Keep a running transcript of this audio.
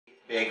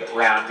big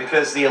round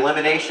because the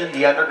elimination,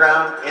 the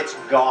underground, it's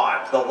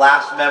gone. The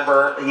last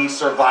member, he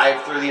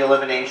survived through the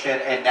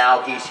elimination, and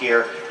now he's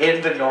here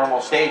in the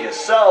normal stages.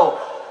 So,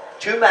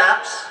 2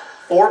 maps,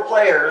 4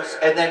 players,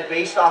 and then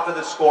based off of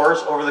the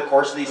scores over the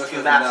course of these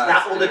 2 maps,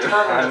 that will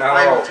determine the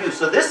final 2.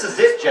 So this is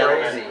it,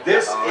 gentlemen.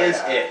 This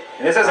is it.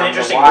 And this has an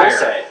interesting rule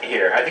set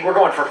here. I think we're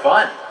going for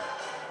fun.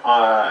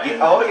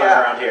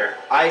 Around here.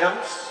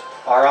 Items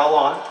are all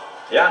on.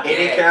 Yeah.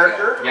 Any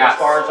character, as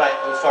far as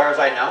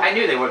I know. I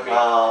knew they would be.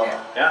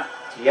 Yeah,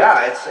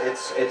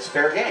 it's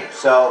fair game.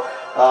 So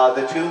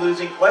the 2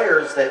 losing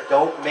players that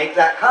don't make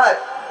that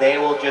cut, they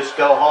will just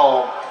go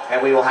home,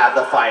 and we will have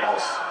the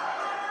finals.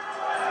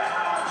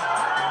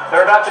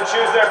 They're about to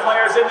choose their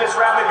players in this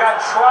round. We've got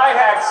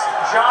Trihex,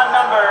 John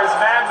Numbers,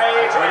 Mad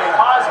Mage, and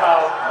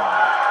Cosmo.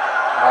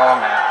 Oh,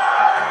 man.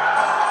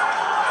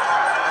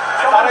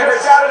 Someone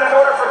just shouted an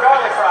order for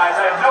garlic fries.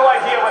 I have no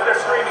idea what they're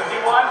screaming.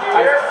 D1, do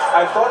you hear?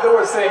 I thought they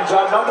were saying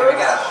John Numbers.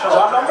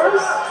 John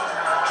Numbers?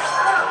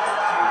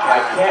 I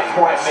can't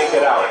quite make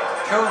it out.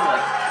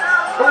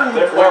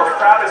 The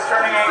crowd is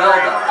turning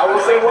angry. I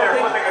will say one They're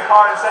thing. flipping a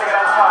card and setting it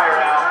on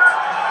fire now.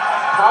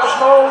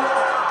 Cosmo,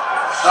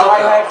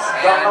 Trihex,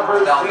 John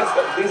Numbers,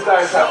 these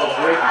guys have a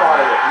great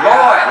part of it.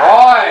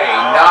 Roy,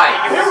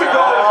 nice. Here we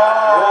go.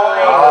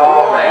 Roy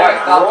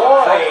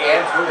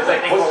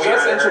was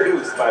just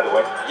introduced, by the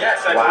way.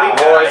 Yes, I believe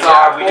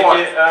we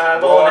did a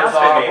little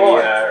announcement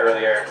maybe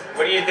earlier.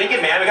 What are you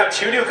thinking, man? We got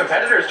 2 new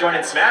competitors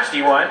joining Smash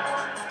D1.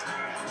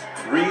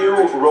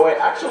 Ryu, Roy,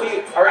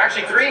 actually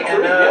 3,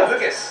 and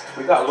Lucas.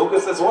 We got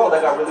Lucas as well.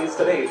 That got released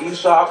today.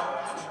 eShop.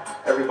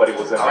 Everybody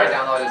was in there.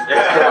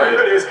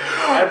 Everybody was.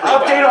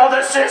 Update all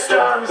the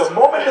systems. The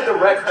moment the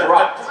direct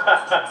dropped.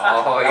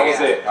 That was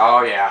it.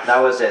 Oh yeah.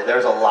 That was it.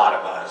 There's a lot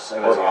of us.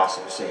 It was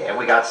awesome to see, and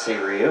we got to see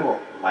Ryu.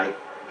 We might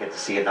get to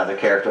see another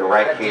character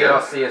right here.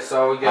 DLC is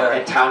so good.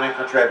 And Town and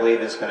Country, I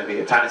believe, is going to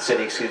be Town and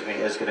City. Excuse me,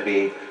 is going to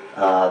be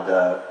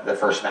the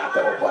first map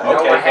that we'll play.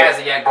 No one has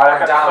it yet. Go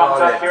and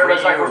download it.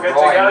 Ryu,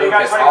 Roy, and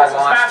Lucas all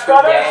launched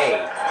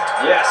today.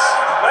 Yes.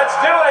 Let's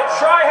do it.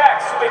 Trihex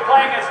will be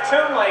playing as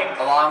Toon Link.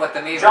 Along with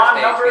the new John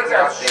stage. Numbers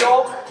as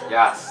Shulk.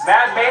 Yes.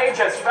 Mad Mage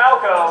as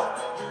Falco.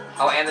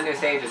 Oh, and the new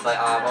stages. Like,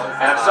 what was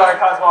And I'm sorry,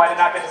 Cosmo, I did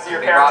not get to see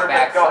your character,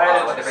 but go ahead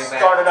and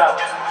start it up.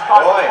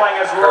 Cosmo playing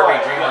as Roy.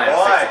 Kirby Dreamland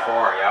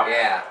 64, yep.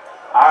 Yeah.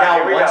 All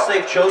right, now, once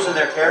they've chosen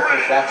their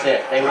characters, that's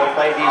it. They will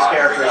play these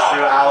characters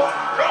throughout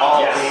all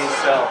of these.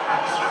 So,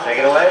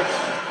 take it away.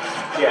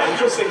 Yeah,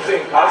 interesting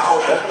thing. Cosmo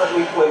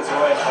definitely plays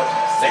Roy in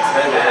 6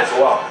 minutes as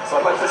well.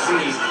 So I'd like to see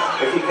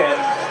if he can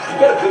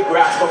get a good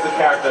grasp of the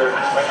character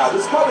right now.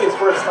 This is probably his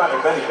first time,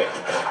 if anything,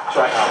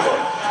 trying out Roy.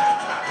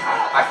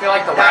 I feel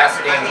like the last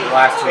game, the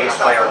last 2 we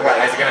play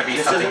is going to be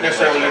something isn't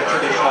necessarily your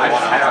traditional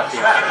one. I don't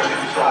feel it.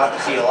 You still have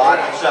to see a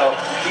lot. So,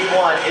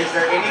 D1, is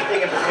there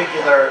anything in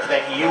particular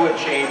that you would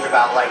change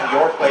about like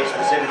your play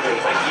specifically?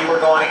 Like you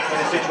were going in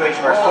a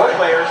situation where 4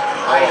 players,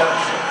 items,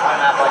 on a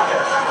map like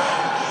this.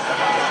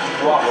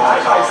 Well, I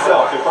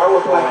myself, if I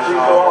were playing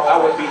free-for-all, I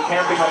would be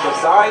camping on the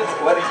sides,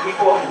 letting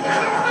people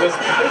just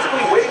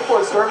basically waiting for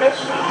a skirmish,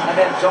 and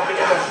then jumping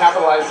in and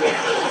capitalizing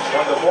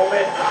on the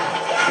moment.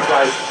 You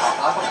guys,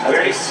 we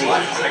already see.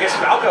 I guess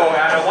Falco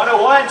at a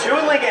 101,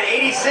 Toon Link at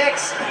 86.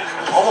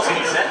 Almost 80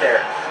 cent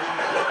there.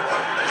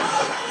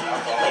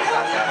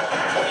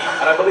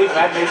 And I believe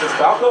Mad Mage's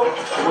Falco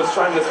was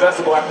trying his best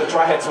to go after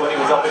Trihex when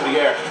he was up in the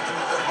air.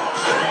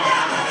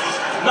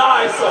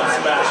 Nice up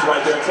smash right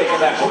there, taking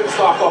that quick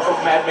stock off of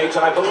Mad Mage,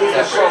 and I believe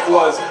the shot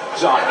was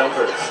John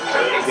Numbers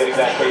getting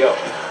that KO.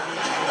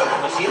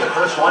 Was he the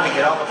first one to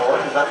get on the board?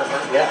 Is that the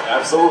first? Yeah,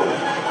 absolutely.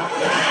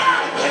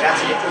 And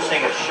that's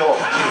interesting as Shulk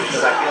too,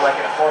 because I feel like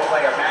in a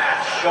 4-player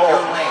match, Shulk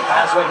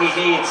has what he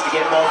needs to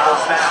get multiple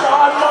smashes.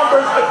 John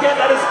Numbers again.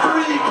 That is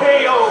 3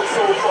 KOs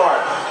so far.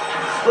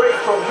 Straight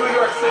from New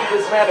York City,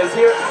 this man is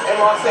here in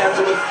Los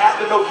Angeles at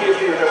the Nokia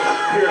Theater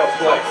here to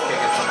play.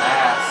 Kicking some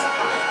ass.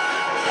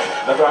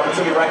 Another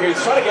opportunity right here. He's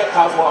trying to get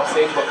Cosmo off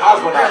stage, but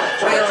Cosmo now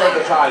trying to turn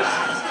the tide.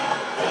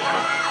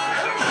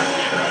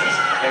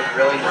 And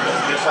really,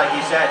 just like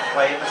you said,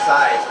 playing the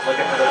sides,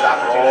 looking for those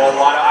opportunities. A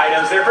lot of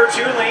items there for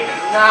Toon Link.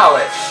 Now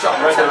it's shot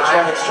right there.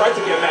 time. Tried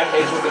to get Mad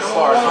Mage with the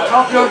stars.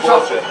 Champion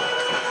shot.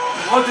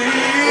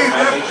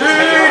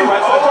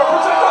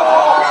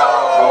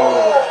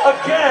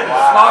 Again!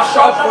 Smash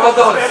shot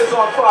brothers. Man is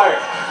on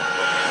fire.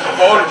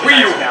 Oh,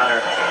 Ryu.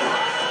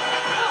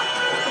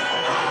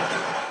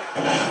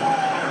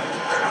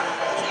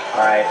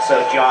 Alright, so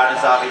John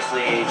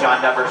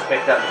Numbers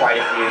picked up quite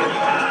a few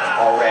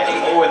already.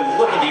 Oh, and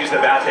looking to use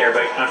the bat there,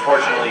 but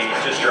unfortunately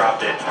just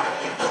dropped it. And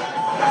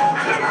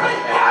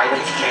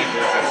items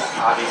changes is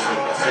obviously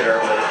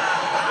considerably.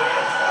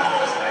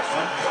 Next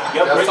one.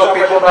 Yep, Just so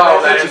people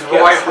know, that is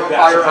Roy from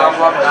Fire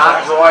Emblem,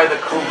 not Roy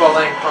the Koopa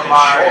Link from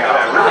Mario.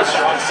 Really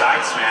strong side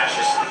smash,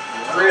 just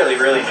really,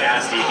 really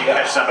nasty if you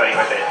catch somebody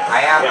with it.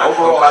 I am a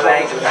Koopa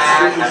Link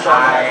fan, and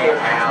I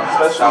am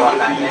so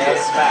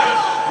offended.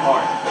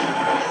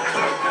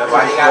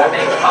 Why do you gotta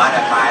make fun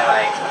of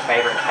my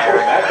favorite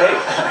character?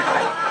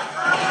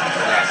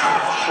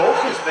 Shulk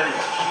has been in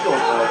shield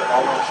mode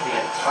almost the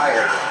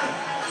entire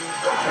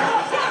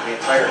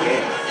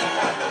game.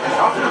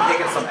 Sean's been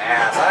kicking some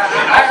ass.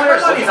 I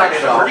heard he's on a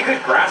pretty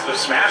good grasp of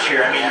Smash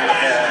here. I mean,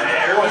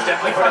 everyone's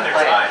definitely putting their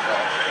time.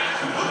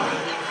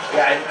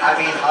 Yeah, and I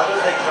mean, other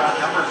than John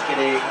Numbers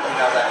getting,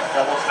 that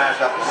double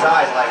smash up the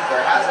side, like,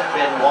 there hasn't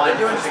been one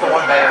particular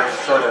player who's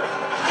sort of,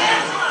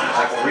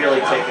 like,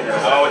 really taking it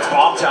away. Oh, it's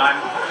bomb time.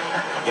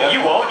 Yep.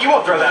 You won't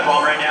throw that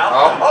bomb right now.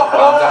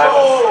 Bomb time.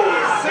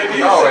 It's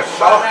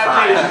shot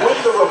time. With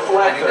the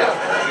reflector.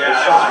 Yeah,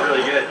 that was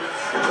really good.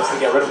 Just to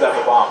get rid of that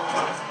bomb.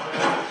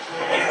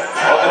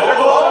 And there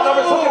goes John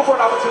Numbers looking for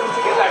an opportunity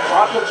to get that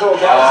crowd control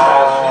down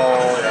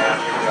smash. Damn,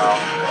 here we go.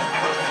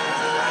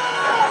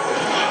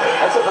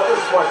 That's another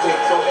smart thing.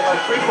 So in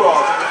like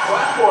free-for-alls,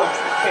 platforms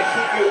can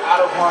keep you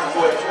out of harm's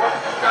way as well.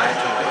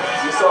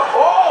 You saw,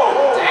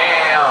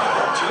 Damn.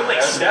 Toon Link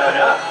stepping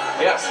up.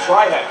 Yes,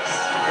 Trihex.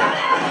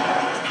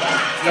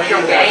 Keep your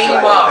game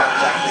up.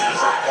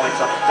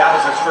 That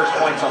was his first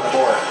points on the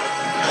board.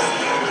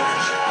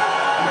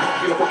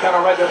 Beautiful counter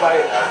right there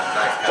by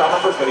John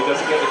Numbers, but he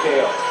doesn't get the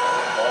KO.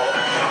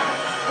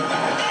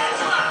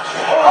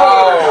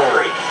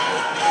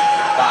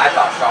 I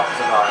thought Shop was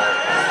about it.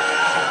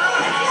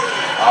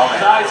 Oh,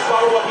 man. Nice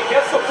follow-up. He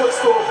gets the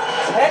footstool.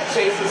 Tech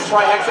chases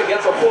Trihex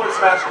against a forward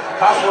smash.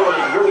 Cosmo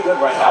looking really good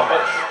right now,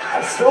 but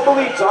I still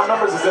believe John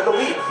Numbers is in the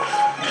lead.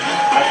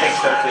 I think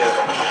so too.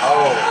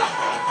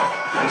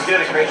 He's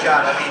doing a great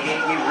job. I mean,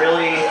 he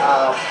really,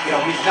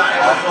 he's not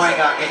ever throwing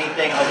out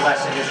anything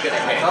unless it is going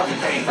to hit. He's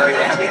being very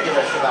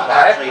meticulous about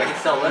actually, he's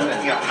still living.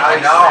 How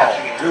he's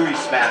smashing and who he's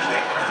smashing.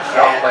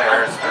 And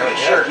players. I'm pretty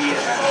sure he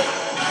is.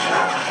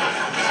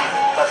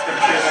 Less than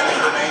 2 minutes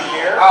remain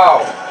here.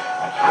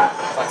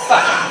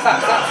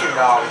 Stop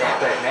shooting all damn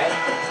thing, man.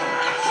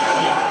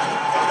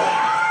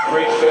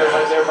 Great fair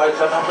right there by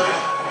John Numbers.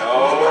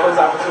 His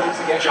opportunities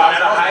to get John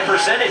at a high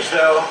percentage,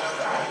 though.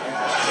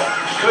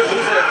 Could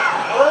lose it.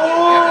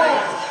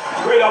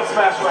 Great up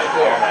smash right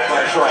there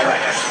by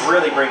Trihex.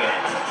 Really bringing it.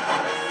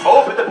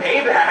 Oh, but the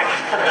payback.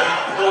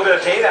 A little bit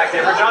of payback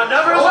there for John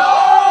Numbers.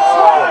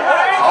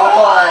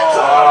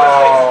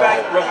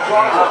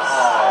 Regardless.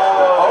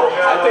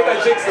 I think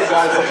I jinxed the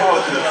guys.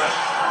 Apologies.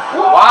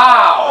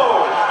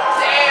 Wow.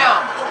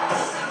 Damn.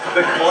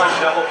 The clutch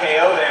double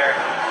KO there.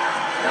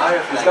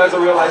 These guys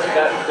are realizing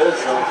that there's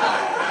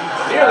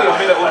nearly a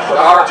minute left.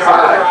 On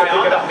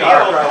the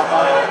field.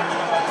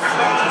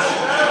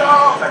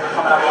 Looks like we're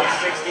coming up on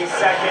 60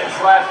 seconds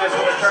left. This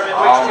will determine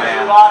which two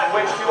move on and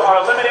which two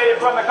are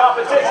eliminated from the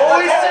competition.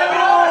 Tried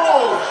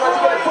to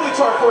get a fully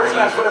charged forward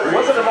smash, but it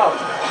wasn't enough.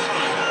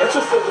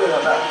 Interestingly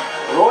enough,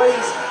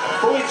 Roy's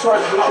fully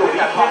charged neutral beat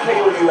can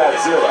KO you at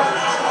 0.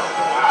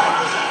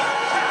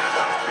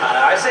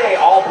 I say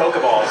all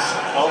Pokeballs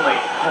only.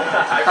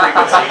 High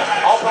frequency.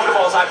 All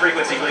Pokeballs high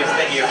frequency, please.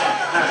 Thank you.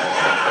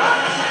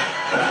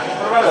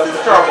 What about the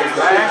strawberries,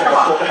 man? Come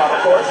on. Pokemon,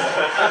 of course.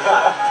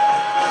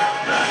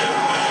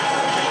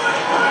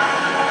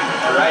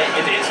 Right.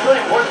 It's really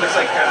important. Looks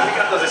like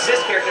picking up those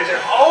assist characters there.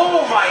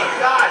 Oh my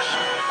gosh.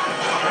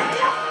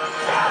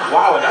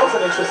 Wow, and that was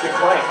an interesting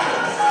play.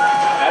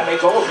 That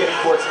Mage almost getting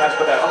forward smash,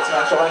 but that up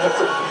smash allowing him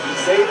to be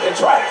safe and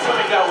try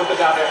coming down with the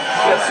down there.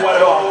 Gets sweated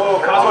off. Oh,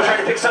 Cosmo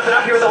trying to pick something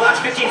up here with the last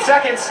 15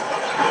 seconds.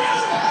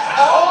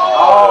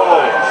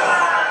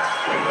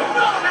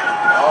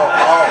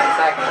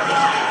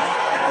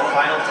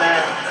 Final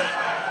 10.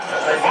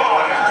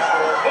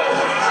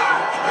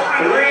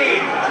 3,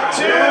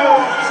 2,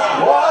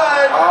 1.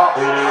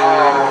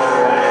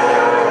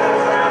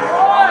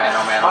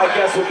 My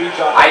guess would be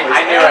John I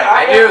Numbers. knew it.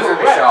 I knew it was going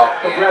to be Show.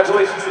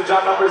 Congratulations to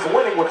John Numbers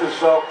winning with this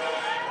show.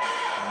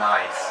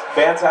 Nice.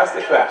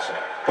 Fantastic fashion.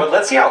 But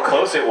let's see how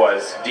close it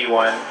was,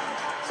 D1.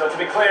 So to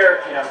be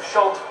clear,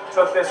 Schultz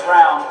took this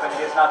round, but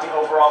he is not the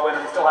overall winner.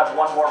 We still have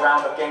one more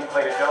round of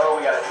gameplay to go.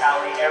 We got to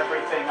tally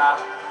everything up.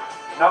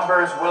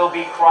 Numbers will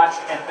be crunched,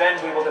 and then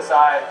we will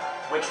decide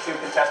which two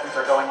contestants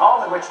are going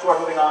home and which two are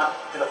moving on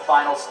to the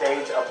final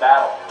stage of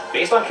battle.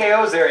 Based on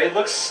KOs there, it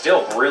looks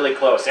still really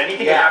close.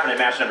 Anything can happen in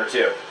match number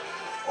 2.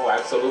 Oh,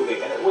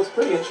 absolutely. And it was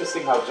pretty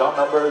interesting how John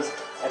Numbers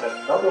and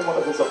another one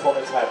of his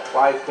opponents had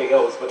 5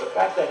 KOs, but the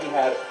fact that he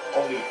had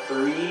only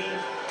 3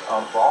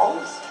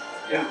 balls,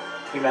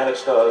 he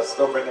managed to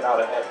still bring it out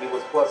ahead. He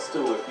was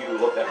 +2 if you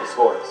looked at the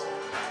scores.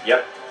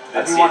 Yep.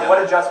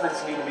 What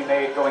adjustments need to be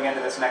made going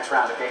into this next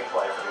round of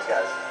gameplay for these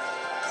guys?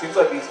 Seems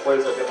like these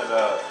players are going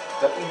to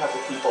definitely have to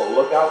keep a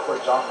lookout for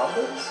John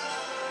Numbers.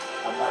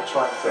 I'm not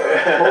trying to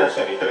push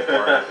anything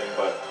or anything,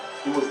 but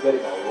he was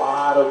getting a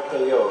lot of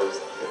KOs.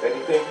 If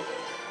anything,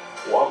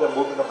 while they're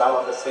moving about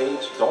on the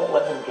stage, don't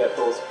let him get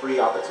those free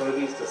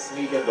opportunities to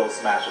sneak in those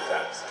smash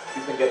attacks.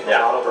 He's been getting a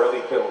lot of early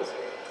kills,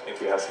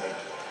 if you ask me.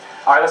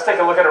 All right, let's take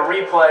a look at a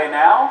replay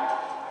now.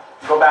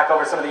 Go back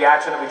over some of the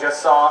action that we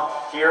just saw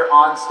here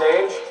on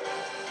stage.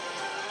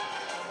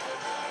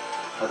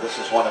 Well, this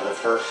is one of the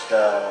first,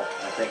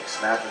 I think,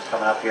 smashes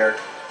coming up here.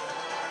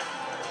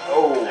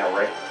 Oh, yeah,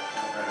 right.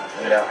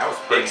 Yeah, that was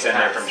big send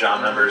there from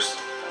John Numbers.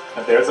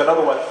 And there's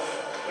another one.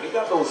 When he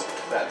got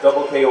that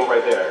double KO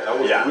right there, that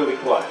was really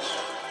clutch.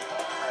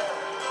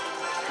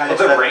 kind of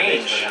the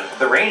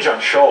range on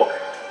Shulk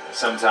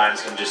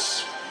sometimes can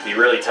just be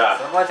really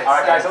tough. All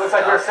right, guys, it looks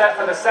like we're set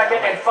for the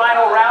second and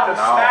final round of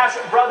Smash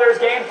Brothers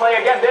gameplay.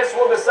 Again, this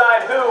will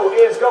decide who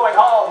is going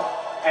home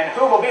and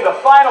who will be the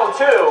final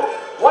two,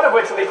 one of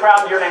which will be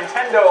crowned your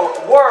Nintendo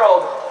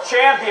World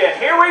Champion.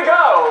 Here we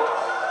go.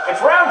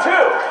 It's round 2.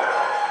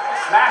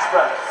 Smash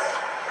Brothers.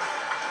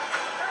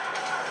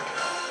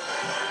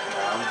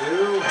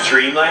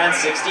 Dreamland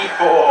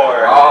 64.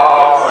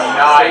 Oh,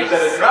 nice.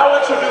 That is now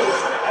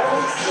introduced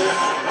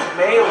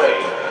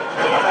Melee.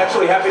 I'm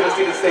actually happy to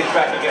see the stage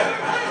back again.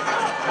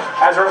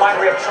 As a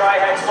reminder, we have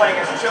Trihex playing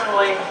as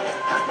Chun-Li,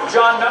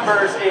 John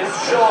Numbers is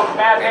Shulk,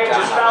 Mad Mage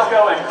is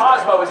Falco, and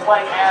Cosmo is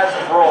playing as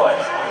Roy.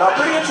 Now, a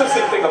pretty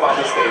interesting thing about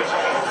this stage,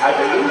 I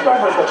believe I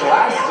heard the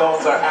blast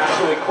zones are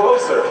actually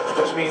closer,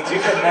 which means you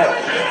can net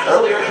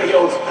earlier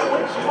KOs,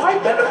 which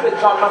might benefit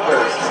John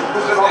Numbers,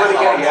 who's been already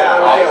getting some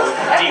KOs.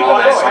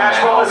 D1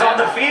 Smash Ball is on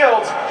the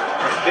field.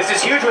 This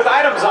is huge with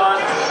items on.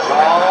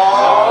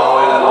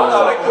 Looks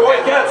like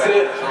Roy gets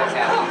it.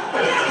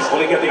 Will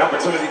he get the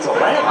opportunity to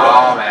land?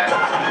 Oh, man.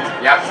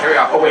 Yep, here we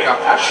go. Oh, wait,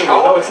 actually,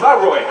 no, it's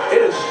not Roy.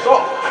 It is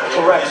Shulk.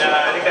 Correct. And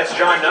I think that's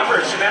John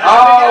Numbers.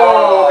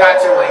 Oh, got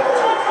too late.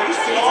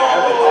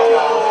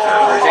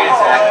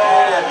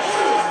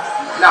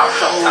 No,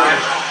 sometime.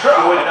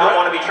 You would not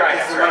want to be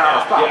Trihex right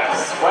now.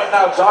 Yes. Right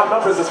now, John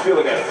Numbers is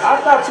feeling it. I'm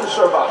not too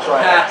sure about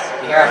Trihex.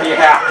 Yeah.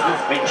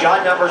 I mean,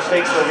 John Numbers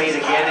takes the lead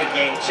again in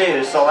game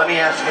 2, so let me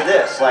ask you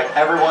this. Like,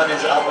 everyone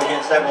is up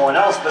against everyone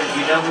else, but if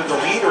you know who the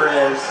leader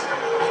is,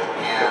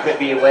 there could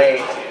be a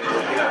way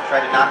to, try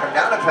to knock him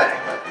down a peg.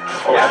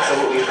 Oh,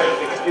 absolutely.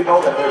 If you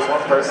know that there's one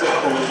person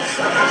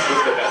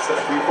who's the best at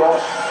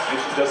free-for-all,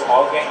 you should just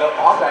all gang up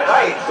on that.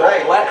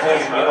 Don't let him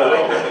get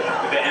away with it.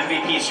 The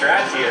MVP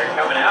strat here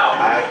coming out.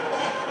 I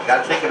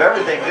got to think of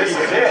everything. This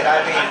is it.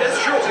 I mean, That's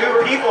true.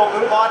 2 people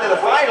move on to the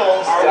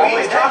finals. Are we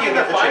and then talking you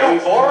the get final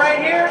chance. 4 right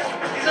here?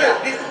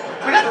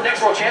 We got the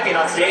next world champion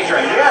on stage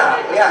right now.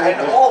 Yeah,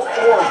 and all 4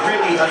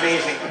 really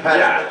amazing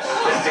Yeah, competitors.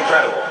 this is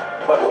incredible.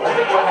 But I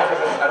think what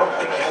happened is, I don't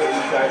think any of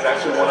these guys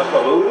actually want to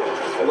collude.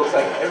 It looks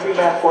like every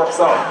man for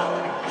himself.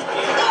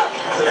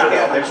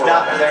 Yeah, there's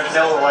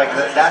no, like,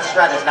 that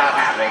strat is not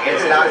happening.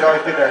 It's not going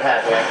through their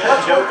head. Like,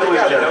 no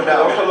collusion.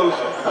 No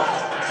collusion.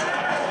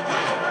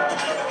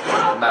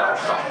 Metal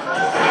Shulk.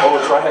 Oh,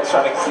 Trihex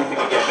trying to see if he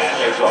can get Mad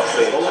Mage off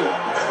stage.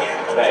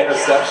 The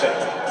interception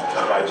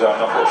by John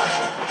Numbers.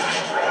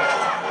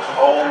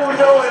 Oh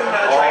no, and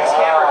Trihex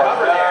can't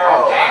recover there.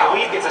 Oh, damn.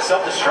 Weave gets a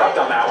self-destruct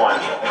on that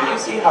one. Did you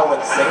see how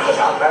insane the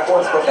knockback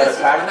was from that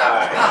attack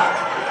by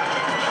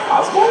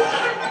Oswald?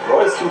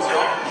 Roy is too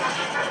strong.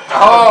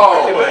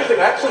 Oh! If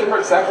anything, actually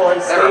heard Sakurai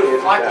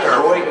stated that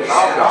Roy is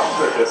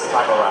stronger this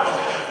time around.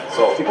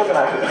 So people are going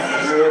to have to be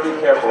really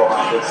careful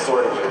around this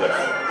sort of limit.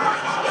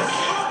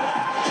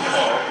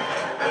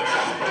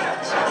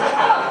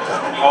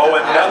 Oh,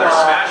 another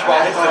smash ball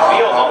hits the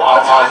field. A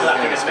lot of time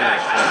left in this match.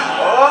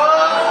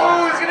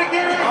 Oh, he's gonna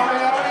get it.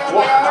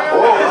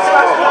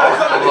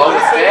 Below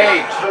the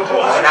stage.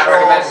 Oh, not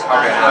recommended.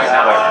 Okay,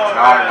 no.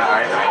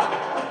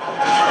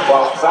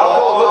 Well,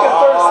 Falco looking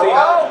thirsty.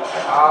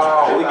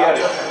 Did he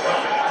get it?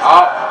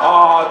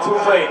 Oh, too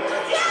late.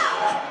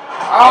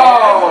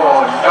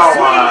 Oh, no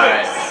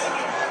one.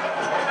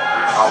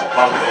 Oh,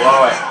 bump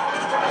below it.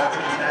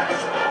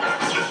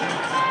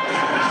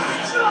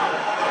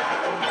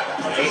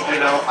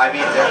 I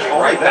mean, there's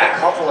only been a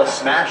couple of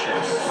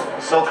smashes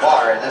so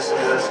far, and this is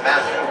a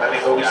smash. I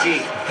mean, but we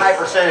see high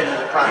percentages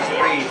across the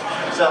three,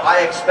 so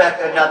I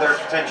expect another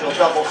potential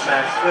double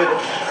smash could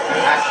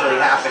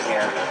actually happen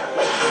here.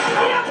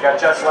 We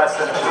got just less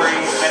than 3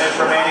 minutes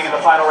remaining in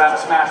the final round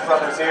of Smash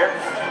Brothers here.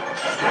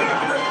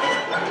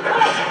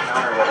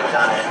 Counter would have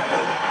done it.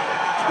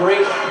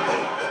 Great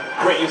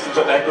usage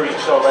of that green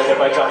shell right there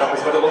by John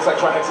Numbers, but it looks like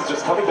Trihex is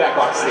just coming back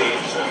on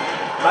stage.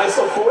 Nice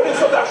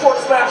avoidance of that forward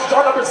smash.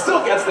 John Numbers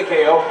still gets the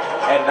KO,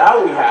 and now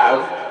we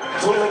have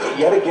Toon-Link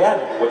yet again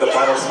with the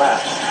final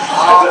smash.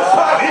 Oh, this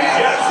time he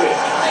gets it.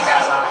 I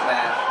got knocked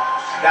back.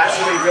 That's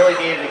what we really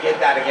needed to get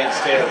that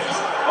against too.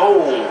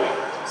 Oh,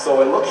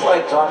 so it looks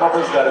like John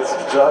Numbers got his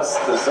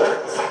just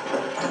desserts.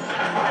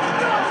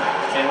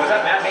 And was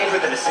that Matt Mage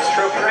with an assist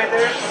trophy right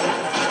there?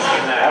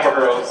 Hammer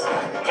Bros.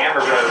 Hammer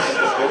Bros.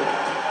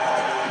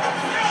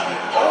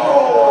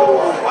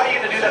 Oh, why are you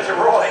gonna do that to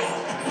Roy?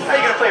 How are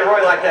you gonna play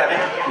Roy like that,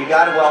 man? You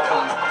got to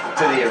welcome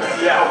to the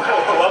arena. Yeah,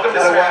 welcome to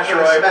Gotta Smash, welcome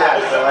to Roy.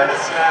 Smash, Welcome to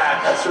Smash.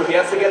 That's true, he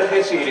has to get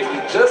initiated. He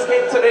just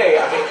came today.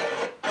 I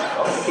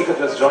don't think he could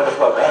just join the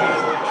club.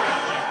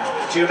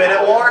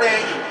 2-minute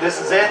warning.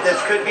 This is it. This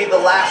could be the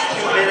last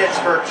 2 minutes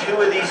for 2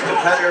 of these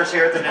competitors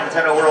here at the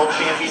Nintendo World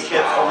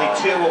Championship. Only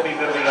 2 will be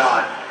moving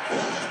on.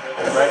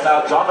 Right now,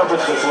 John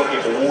Numbers just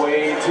looking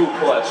way too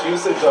clutch.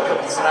 Usage of the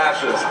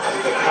smashes,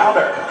 the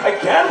counter.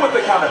 Again with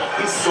the counter.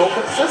 He's so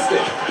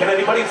consistent. Can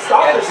anybody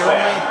stop this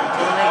man?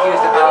 Toon-Link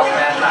used the battle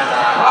smash on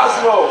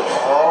Cosmo.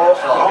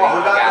 Who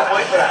got the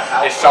point for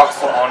that? Is Shulk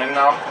still owning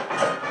now?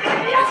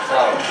 It's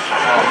close.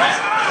 Oh, man.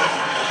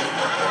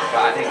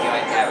 But I think he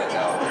might have it,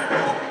 though.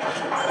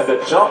 And the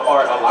jump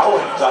art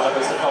allowing John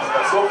Numbers to come from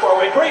so far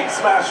away. Great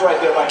smash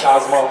right there by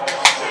Cosmo.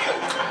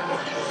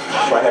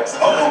 Trihex.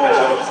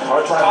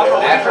 Hard trying there.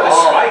 After the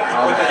spike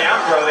with the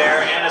down throw there,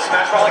 and a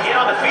smash ball again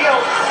on the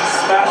field.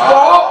 Smash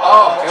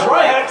ball.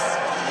 Trihex.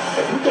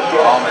 If you could get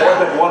more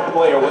than one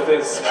player with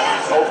his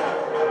smash,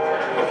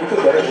 if you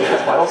could get it with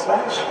his final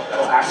smash,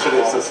 that'll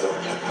actually assist him.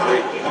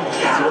 Great. See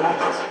what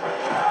happens.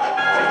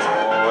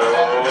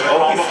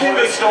 He's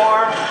through the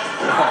storm.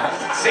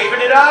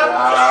 Saving it up.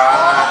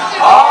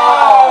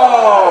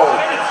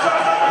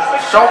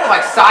 Schultz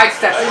like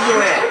sidesteps into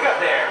it. Pick up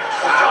there.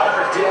 John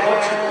Numbers didn't look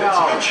to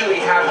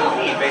potentially have the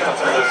lead based on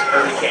some of those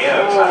early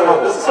KOs.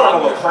 This is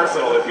starting to look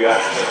personal if you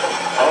ask me.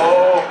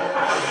 Oh,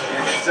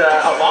 it's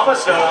a llama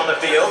snow on the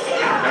field.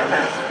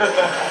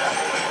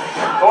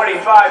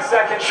 45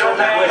 seconds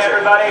remain,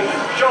 everybody.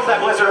 Show him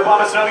that blizzard of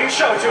llama snow. You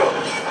show it to him.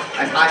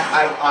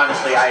 I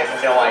honestly, I have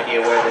no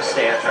idea where this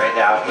stands right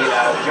now. You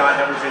know, John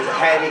Numbers is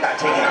ahead. He got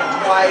taken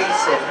out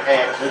twice,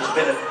 and there's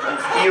been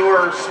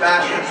fewer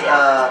smashes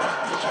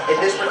in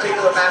this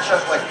particular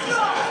matchup. Like,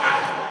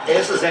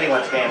 this is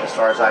anyone's game as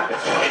far as I can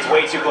see. It's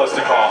way too close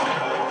to call.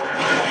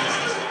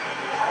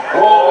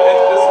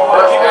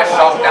 First match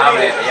Schultz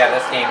dominated, but yeah,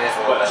 this game is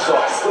a little bit.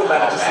 Schultz still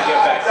manages to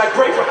get back. That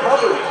great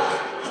recovery.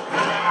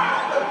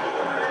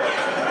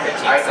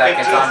 15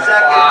 seconds on the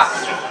clock.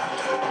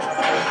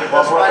 The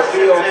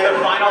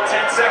final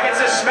 10 seconds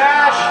of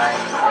smash.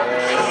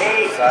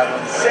 8,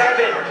 7, 6,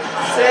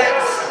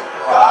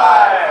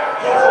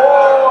 5,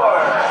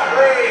 4,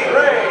 3,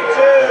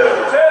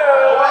 2, 1.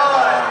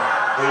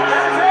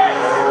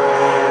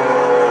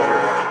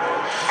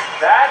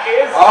 That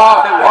is.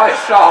 Oh, it was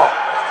Schultz.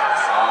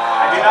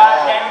 I do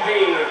not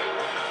envy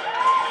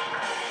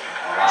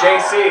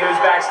JC, who's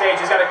backstage.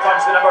 He's got to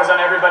crunch the numbers on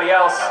everybody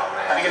else.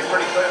 I think it's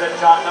pretty clear that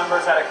John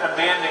Numbers had a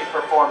commanding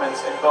performance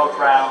in both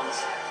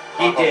rounds.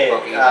 He did,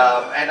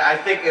 and I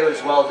think it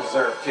was well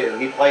deserved too.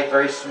 He played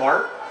very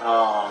smart.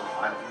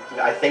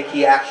 I think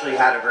he actually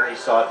had a very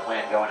solid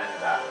plan going into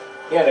that.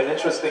 He had an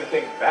interesting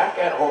thing. Back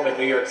at home in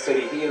New York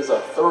City, he is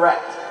a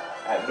threat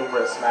at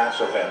numerous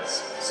Smash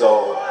events.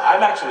 So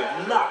I'm actually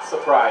not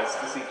surprised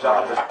to see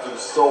John Numbers do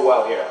so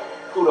well here.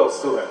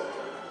 Kudos to him.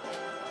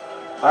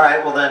 All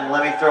right, well then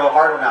let me throw a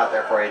hard one out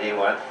there for you,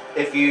 D1.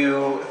 If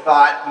you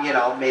thought, you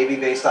know, maybe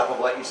based off of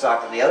what you saw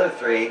from the other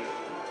three,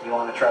 you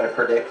want to try to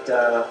predict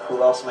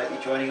who else might be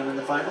joining him in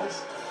the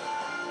finals?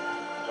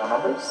 John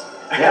Numbers?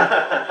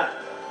 Yeah.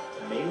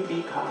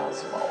 Maybe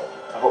Cosmo.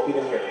 I hope you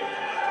didn't hear me.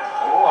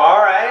 Oh,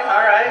 all right,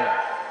 all right.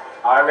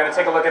 All right, we're going to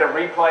take a look at a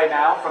replay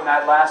now from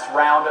that last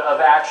round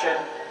of action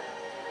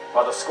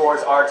while the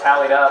scores are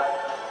tallied up.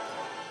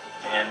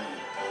 And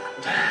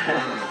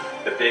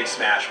the big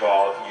smash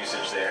ball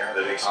usage there,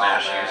 the big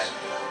smash use.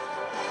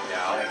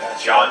 Yeah,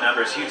 John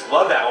Numbers, huge.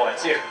 Love that one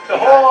too. The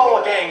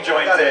whole gang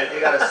joins in. He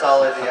got a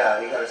solid, he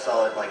got a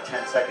solid like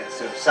 10 seconds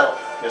to himself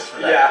just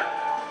for that. Yeah.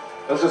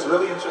 It was just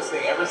really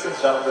interesting. Ever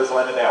since John Numbers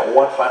landed that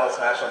one final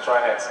smash on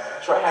Trihex,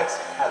 Trihex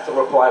had to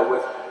reply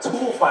with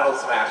 2 final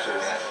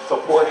smashes to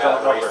poor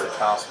John Numbers.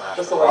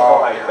 Just to let him know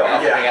how you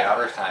felt. Yeah,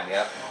 the first time,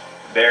 yep.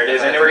 There it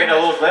is, and we're getting a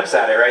little glimpse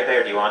at it right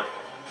there, D1.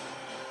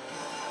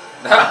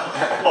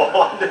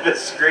 Onto the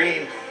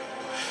screen.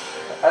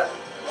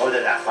 Oh,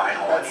 did that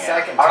final one,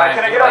 Second All right,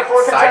 time can I he, get our like,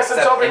 4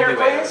 contestants sidestepped over here,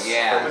 into please? it.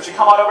 Yeah. Would you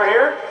come on over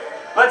here?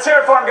 Let's hear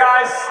it for them,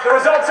 guys. The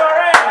results are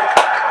in.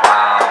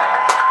 Wow.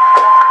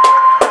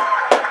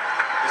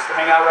 Just to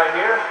hang out right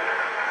here.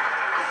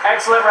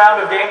 Excellent round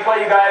of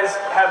gameplay. You guys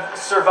have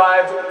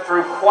survived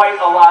through quite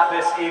a lot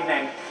this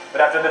evening.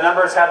 But after the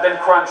numbers have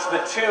been crunched, the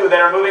 2 that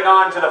are moving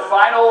on to the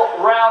final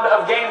round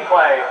of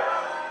gameplay.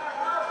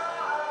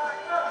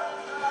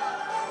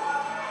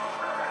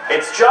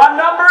 It's John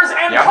Numbers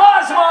and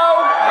Cosmo.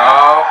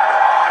 Oh.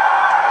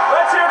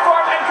 Let's hear it for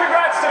him, and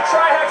congrats to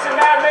Trihex and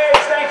Mad Mage.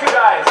 Thank you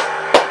guys.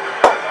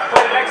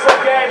 Played an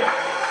excellent game.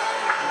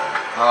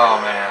 Oh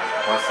man,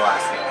 what's the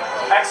last game?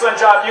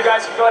 Excellent job. You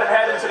guys can go ahead and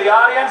head into the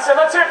audience, and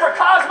let's hear it for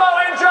Cosmo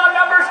and John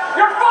Numbers,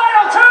 your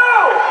final 2.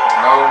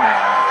 Oh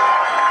man.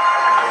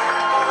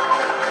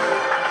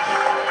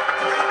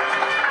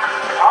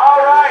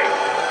 All right.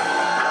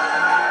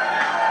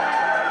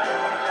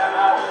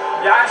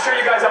 Yeah, I'm sure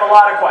you guys have a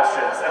lot of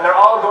questions, and they're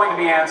all going to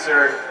be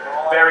answered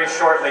very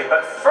shortly.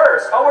 But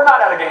first, we're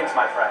not out of games,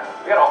 my friend.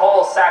 We got a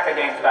whole sack of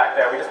games back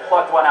there. We just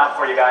plucked one out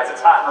for you guys.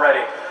 It's hot and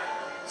ready,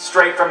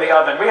 straight from the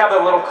oven. We have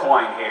a little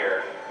coin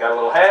here. We got a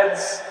little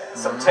heads,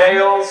 some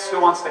tails.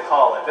 Who wants to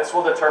call it? This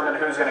will determine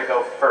who's going to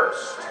go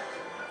first.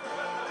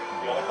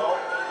 You want to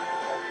call it?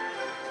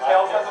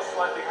 Tails has a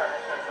slightly higher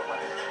chance of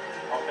winning.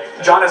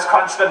 John has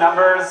crunched the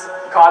numbers.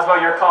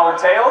 Cosmo, you're calling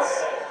tails.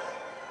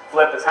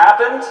 Flip has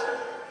happened.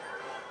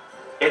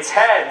 It's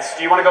heads.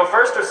 Do you want to go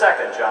first or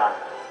second, John?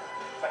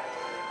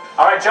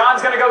 All right,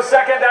 John's going to go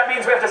second. That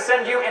means we have to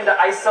send you into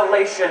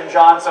isolation,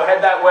 John. So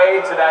head that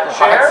way to that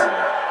chair.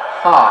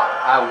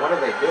 What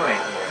are they doing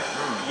here?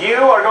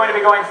 You are going to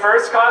be going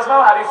first,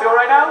 Cosmo. How do you feel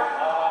right now?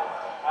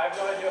 I have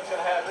no idea what's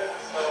going to happen,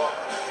 so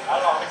I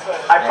don't know. I'm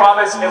excited. I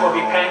promise it will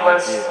be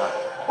painless.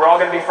 We're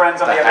all going to be friends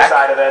on the other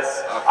side of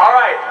this. Okay. All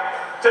right.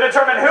 to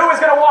determine who is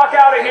going to walk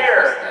out of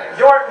here.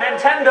 Your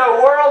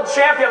Nintendo World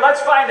Champion.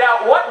 Let's find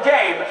out what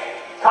game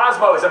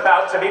Cosmo is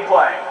about to be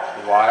playing.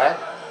 What?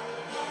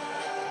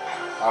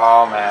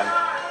 Oh, man.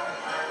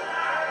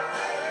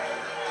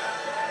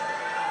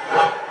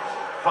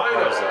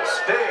 Final What is this?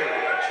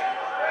 stage.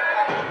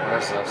 What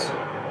is this?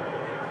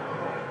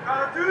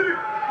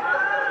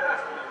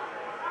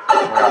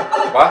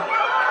 What?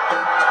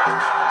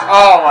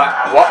 Oh my!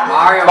 What?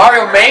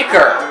 Mario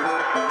Maker.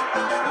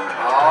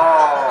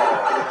 Oh.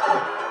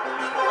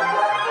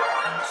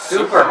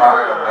 Super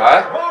Mario.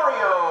 What?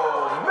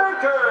 Mario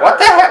Maker. What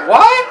the heck?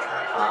 What?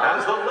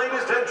 As the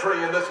latest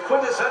entry in this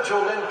quintessential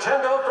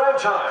Nintendo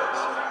franchise,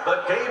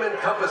 the game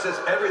encompasses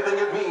everything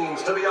it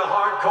means to be a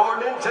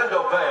hardcore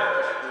Nintendo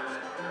fan.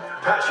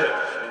 Passion,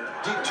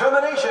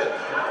 determination,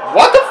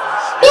 What the?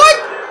 What?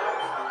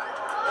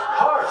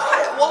 heart,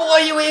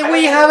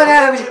 We haven't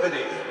had.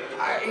 activity.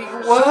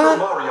 Super What?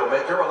 Mario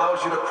Maker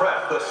allows you to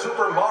craft the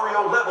Super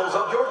Mario levels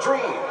of your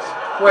dreams.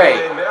 Wait. Be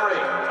they merry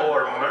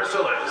or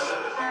merciless.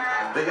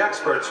 The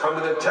experts from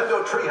the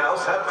Nintendo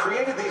Treehouse have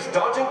created these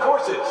daunting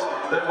courses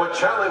that would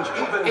challenge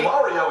even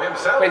Mario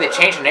himself. Wait, they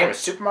changed the name to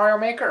Super Mario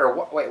Maker or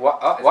what? Wait, what?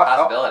 It's a What?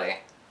 possibility.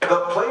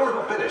 The player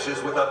who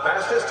finishes with the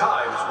fastest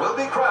times will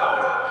be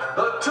crowned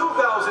the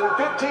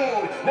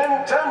 2015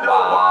 Nintendo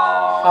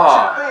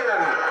Huh. Champion.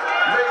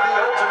 May the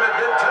ultimate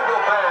Nintendo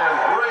fan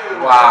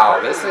reign. Wow,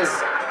 this is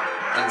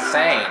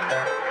insane.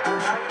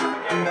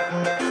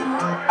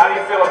 How do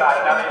you feel about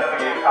it now that you know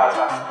the game,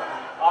 Cosmo?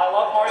 I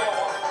love Mario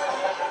 1.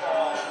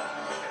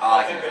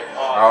 I can.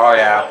 Oh,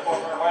 yeah.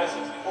 Mario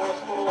 64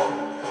 is cool,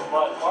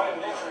 but Mario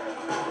Maker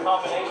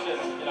combination,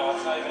 you know,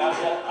 it's not even out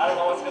yet. I don't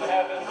know what's going to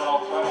happen, but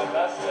I'll try my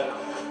best and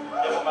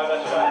give it my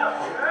best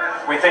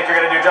shot. We think you're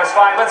going to do just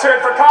fine. Let's hear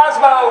it for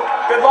Cosmo.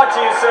 Good luck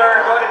to you,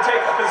 sir. Go ahead and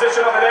take a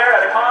position over there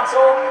at a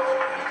console.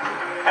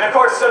 And of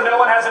course, so no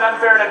one has an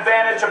unfair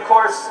advantage, of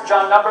course,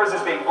 John Numbers is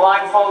being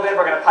blindfolded.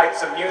 We're going to pipe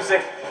some music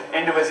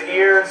into his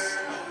ears,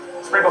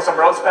 sprinkle some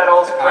rose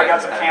petals, break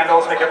out some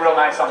candles, make it real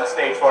nice on the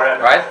stage for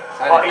him. Right?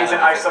 While he's in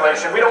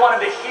isolation. We don't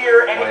want him to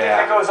hear anything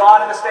that goes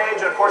on in the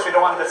stage, and of course, we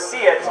don't want him to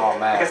see it. Oh,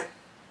 man. Because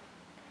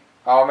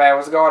Oh man,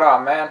 what's going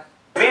on, man?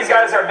 these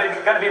guys are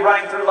going to be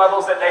running through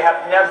levels that they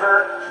have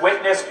never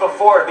witnessed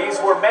before.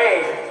 These were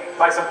made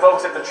by some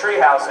folks at the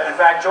Treehouse. And in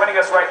fact, joining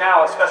us right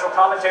now as special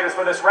commentators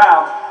for this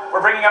round,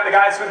 we're bringing up the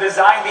guys who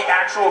designed the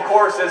actual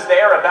courses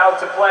they are about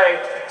to play.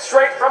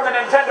 Straight from the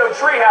Nintendo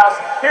Treehouse,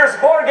 here's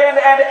Morgan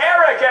and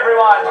Eric,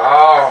 everyone.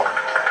 Oh.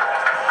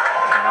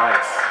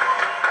 Nice.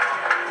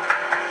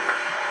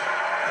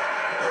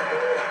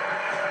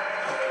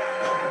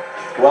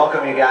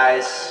 Welcome, you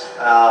guys.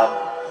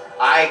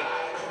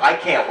 I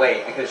can't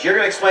wait because you're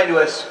going to explain to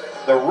us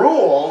the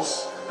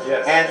rules,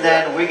 Yes. and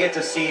then we get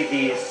to see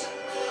these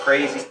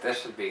crazy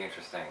This should be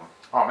interesting.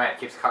 Oh man, it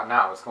keeps cutting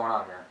out. What's going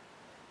on here?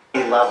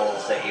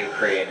 levels that you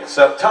created.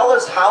 So tell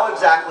us, how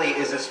exactly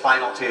is this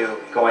final two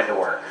going to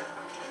work?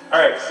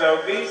 Alright,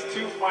 so these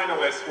two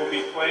finalists will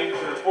be playing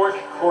through 4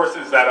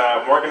 courses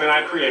that Morgan and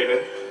I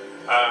created.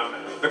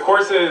 The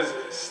courses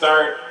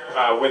start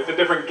with the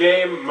different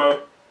game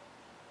modes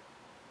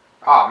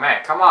Oh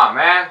man, come on,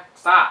 man.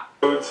 Stop.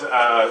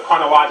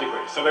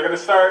 chronologically. So they're going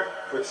to start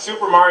with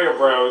Super Mario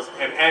Bros.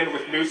 And end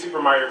with New Super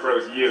Mario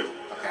Bros. U.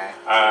 Okay.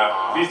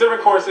 These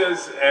different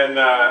courses and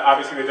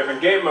obviously the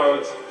different game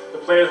modes, the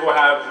players will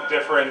have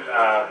different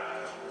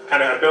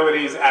kind of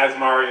abilities as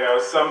Mario.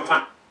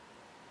 Sometimes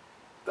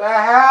The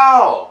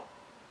hell?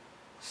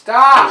 you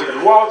Stop.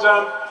 can wall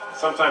jump,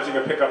 sometimes you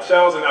can pick up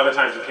shells, and other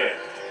times you can't.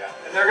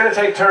 And they're going to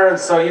take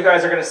turns, so you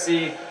guys are going to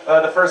see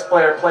the first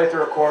player play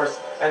through a course,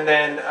 and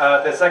then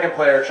the second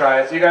player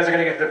try it. So you guys are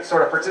going to get to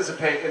sort of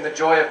participate in the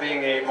joy of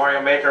being a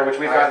Mario Maker, which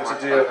we've gotten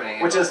to do,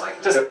 which is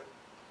just If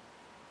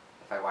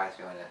I was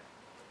doing it.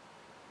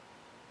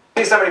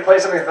 see somebody play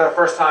something for the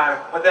first time,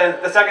 but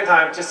then the second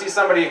time to see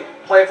somebody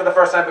play it for the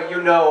first time, but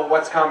you know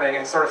what's coming,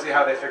 and sort of see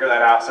how they figure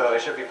that out. So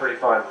it should be pretty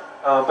fun.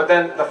 But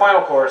then the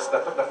final course, the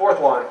fourth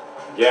one.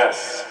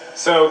 Yes.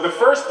 So the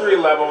first 3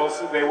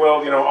 levels, they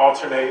will,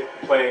 alternate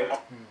playing.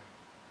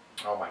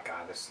 Oh my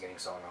god, this is getting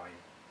so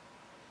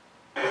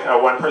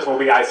annoying. One person will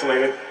be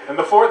isolated, and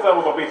the 4th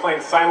level they'll be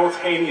playing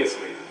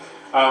simultaneously.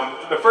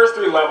 The first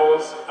 3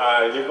 levels,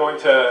 you're going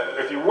to,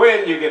 if you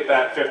win, you get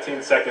that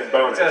 15-second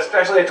bonus. It's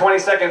actually a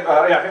 20-second,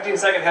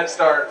 15-second head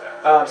start.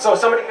 So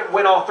somebody could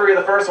win all 3 of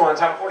the first ones,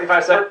 have a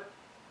 45-second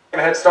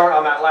head start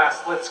on that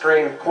last split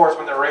screen course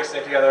when they're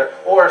racing together,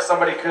 or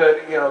somebody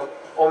could,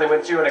 only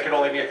win 2 and it can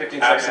only be a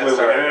 15-second head Absolutely,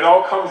 start. and it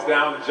all comes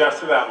down just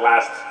to that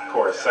last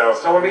course. So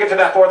when we get to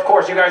that 4th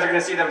course, you guys are going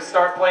to see them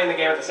start playing the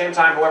game at the same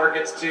time. Whoever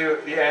gets to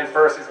the end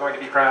first is going to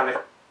be crowned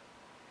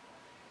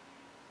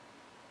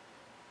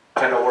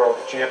Nintendo World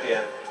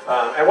Champion.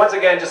 And once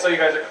again, just so you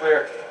guys are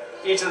clear,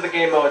 each of the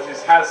game modes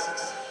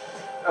has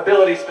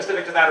abilities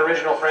specific to that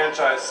original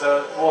franchise,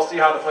 so we'll see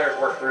how the players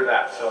work through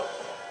that. So,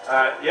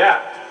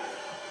 yeah.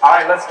 All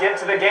right, let's get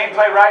to the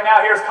gameplay right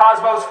now. Here's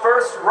Cosmo's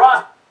first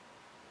run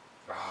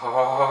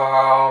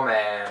Oh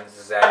man,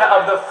 this is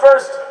of the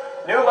first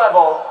new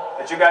level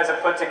that you guys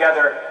have put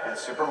together in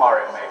Super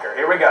Mario Maker.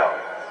 Here we go.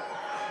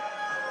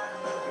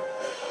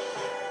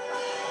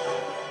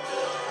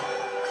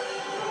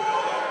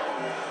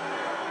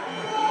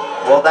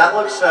 Well, that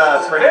looks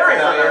pretty Very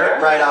familiar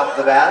familiar. right off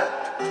the bat.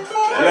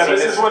 Yeah,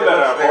 this is one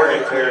that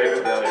Morgan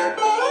created.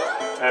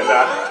 And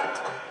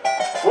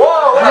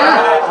Whoa!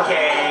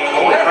 Okay.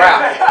 Holy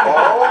crap.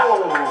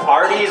 Oh.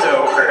 Party's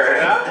over.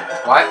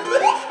 What?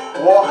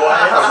 What?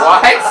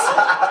 What?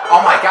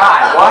 Oh my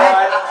god, what?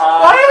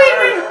 Why are we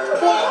even...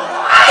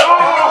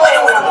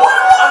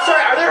 I'm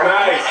sorry, are there...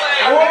 Nice.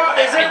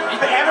 Is it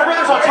Hammer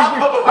Brothers on top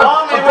of a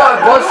bomb?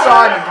 Both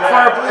sides.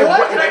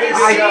 What did I get to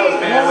see?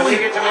 Man, when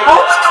you get to make How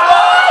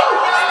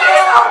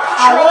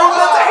long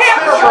was the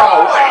hammer,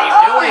 bro? What are you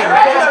doing,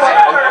 man?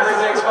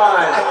 Everything's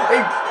fine.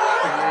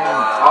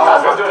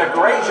 Cosmo's doing a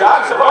great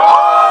job. So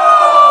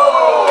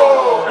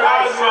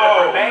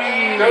Cosmo!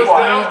 Main Goes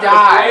one. down He to the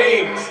died.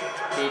 flames.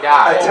 He A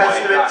died.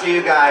 testament to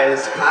you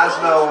guys.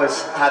 Cosmo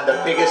had the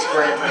biggest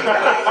grin when he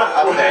died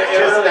up there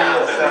just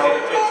now. So.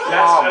 And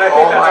I think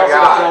Oh that's my also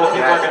God. the thrill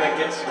people are going to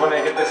get when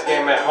they get this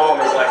game at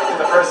home. Is like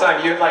the first time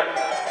you like.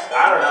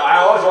 I don't know. I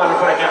always wanted to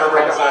put a Hammer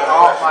Brothers side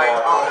Oh on my the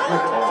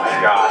Oh my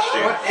gosh,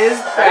 dude. What is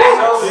So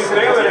that? He's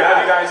easy nailing for it.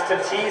 you guys to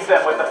tease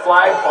them with the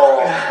flagpole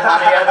on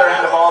the other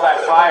end of all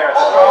that fire.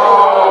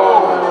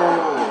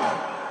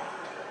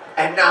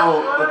 And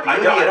now the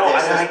beauty of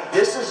this is I-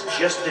 this is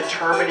just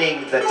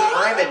determining the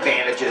time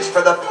advantages for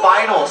the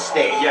final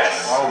stage.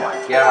 Yes. Oh my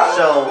god.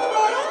 So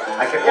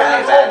I can Yeah, only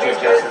I'm told imagine these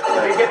Joseph these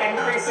playing. get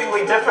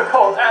increasingly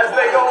difficult as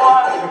they go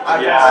on.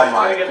 Yeah. Oh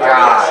my And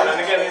god.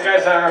 again, these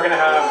guys are going to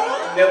have.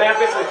 You know, they have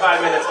basically 5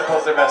 minutes to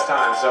post their best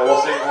time. So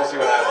we'll see. We'll see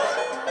what happens.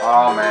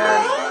 Oh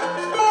man.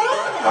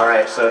 All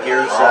right, so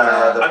here's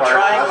Oh, the I'm part.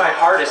 trying my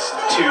hardest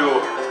to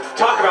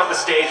talk about the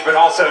stage, but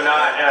also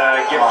not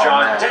give Oh,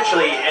 John man.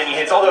 potentially any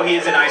hints, although he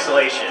is in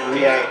isolation.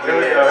 Yeah, Here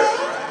we he go. is.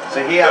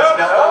 So he has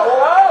no.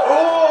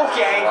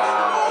 Okay.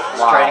 Wow. He's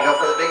trying to go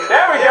for the big.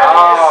 There we go.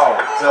 Oh.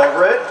 It's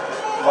over it.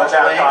 Watch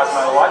out, Flames.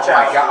 Cosmo. Watch Oh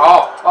my out.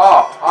 god.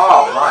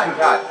 Oh my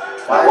god.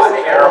 Why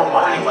the arrow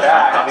mining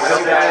back?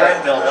 Because the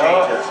treadmill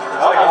changes.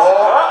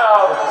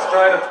 Uh-oh. Just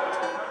trying to.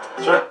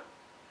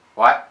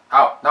 What?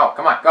 Oh, no,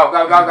 come on. Go,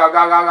 go, go, go,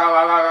 go, go, go,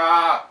 go, go,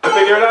 go.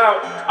 Figure it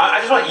out. I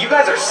just want you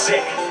guys are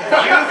sick.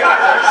 You guys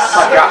are Oh my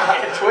sick God.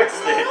 and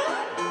twisted.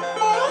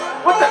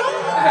 What the?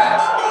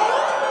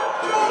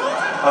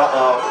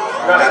 Uh-oh.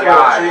 We've got my some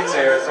God. little treats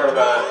here. It's sort of a.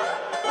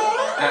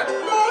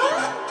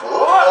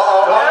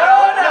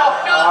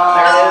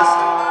 There it is.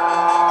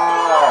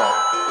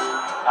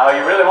 Oh,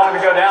 you really want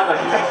him to go down the...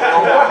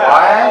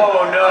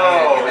 Oh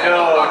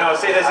no,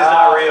 say this is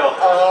not real.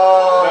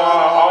 No,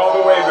 all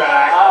the way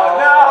back. Oh,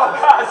 no,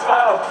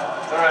 Cosmo.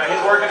 It's all right. He's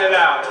working it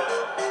out.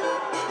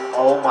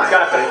 Oh my He's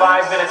got up to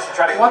 5 minutes to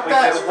try to What complete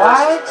the- this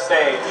what? first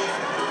stage.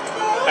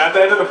 At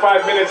the end of the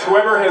 5 minutes,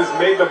 whoever has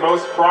made the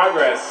most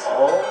progress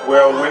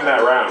will win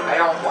that round.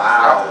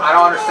 Wow. I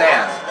don't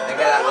understand. They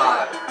got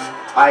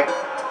I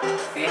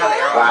see how the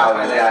arrow Wow,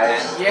 goes by you that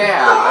guys. end?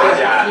 Yeah, I was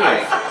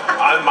confused.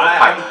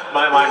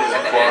 My mind is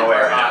At the blown end away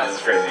where, right now. This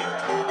is crazy.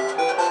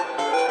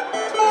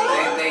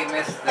 They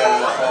missed the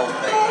whole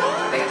thing.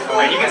 They had to go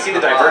Now, you can see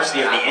the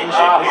diversity of the engine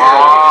Oh. here. You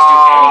can just do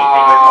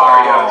anything with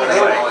Mario. Oh, It's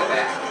really?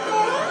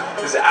 like-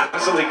 This is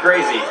absolutely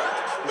crazy.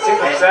 He seems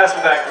obsessed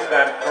with that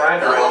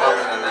grinder All right over there.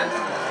 the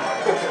momentum.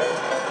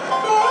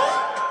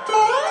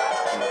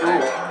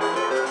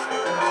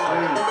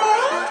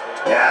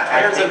 yeah. I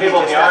heard some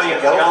people in the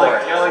audience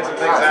yelling some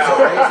things Wow, out. it's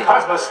crazy.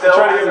 Cosmo still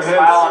Try to has give a him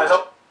smile on hints.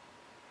 his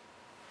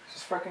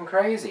This is freaking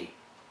crazy.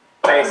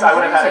 face. I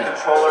would have had a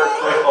controller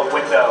through a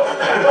window.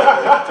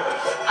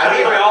 I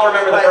think we all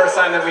remember the first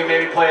time that we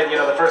maybe played, you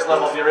know, the first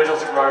level of the original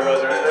Super Mario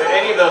Bros. Or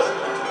any of those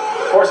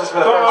courses for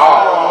the first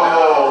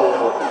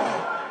time.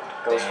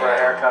 Goes for a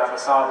haircut on the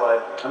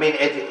Songblade. I mean,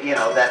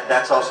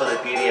 that's also the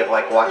beauty of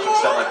like watching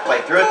someone play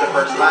through it the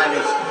first time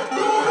is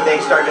they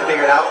start to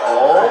figure it out.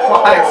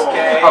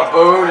 Okay. A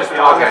boo just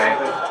okay.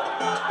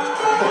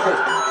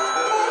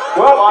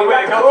 Well, Long you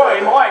way to got go for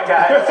a coin. coin,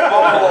 guys.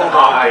 Oh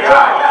my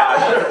god.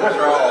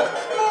 Control.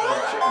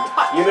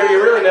 You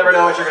really never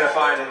know what you're gonna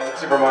find in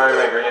Super Mario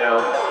Maker, you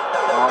know.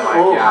 Oh my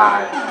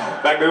god.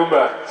 That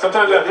Goomba.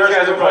 Sometimes that These first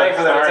guys are Goomba playing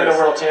for the is Nintendo hardest.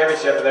 World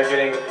Championship and they're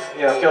getting,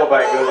 you know, killed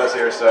by Goombas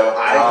here, so Oh,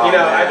 at the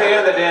man. end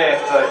of the day,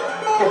 it's like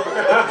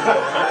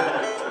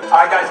All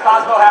right, guys.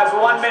 Cosmo has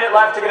 1 minute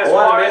left to get as 1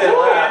 far as he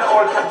minute can left.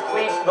 or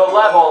complete the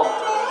level.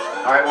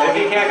 All right, well, if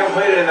he can't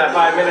complete it in that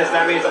 5 minutes,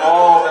 that means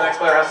all the next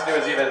player has to do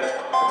is even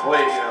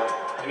complete, you know,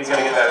 and he's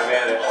gonna get that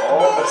advantage.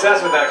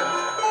 Obsessed with that.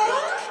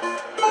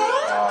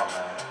 Oh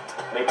man.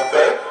 Leap of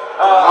faith.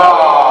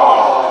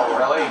 Oh,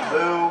 really?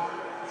 boo.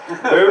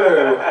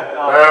 Boo-hoo.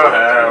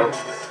 Oh,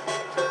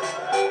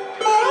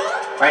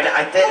 Right,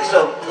 I think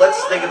so. Let's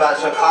think about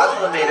it. So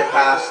Cosmo made it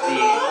past the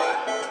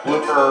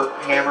blooper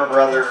Hammer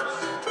Brothers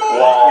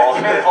Wall. Yeah,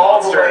 he made it all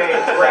the Monster. way to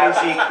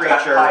crazy that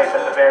creature, pipe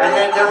at the very and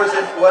then end. there was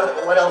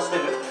what else did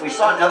we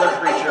saw another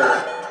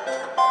creature?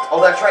 Oh,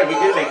 that's right. He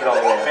did make it all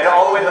the way. Made it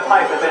all the way to the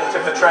pipe, and then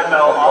took the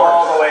treadmill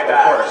all the way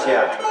back. Of course,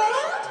 yeah.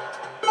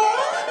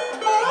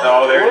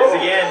 Oh, there it is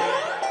again.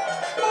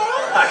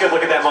 I could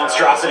look at that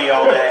monstrosity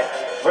all day.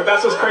 But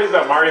that's what's crazy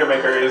about Mario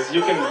Maker is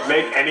you can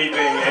make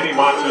anything, any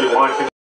monster you want.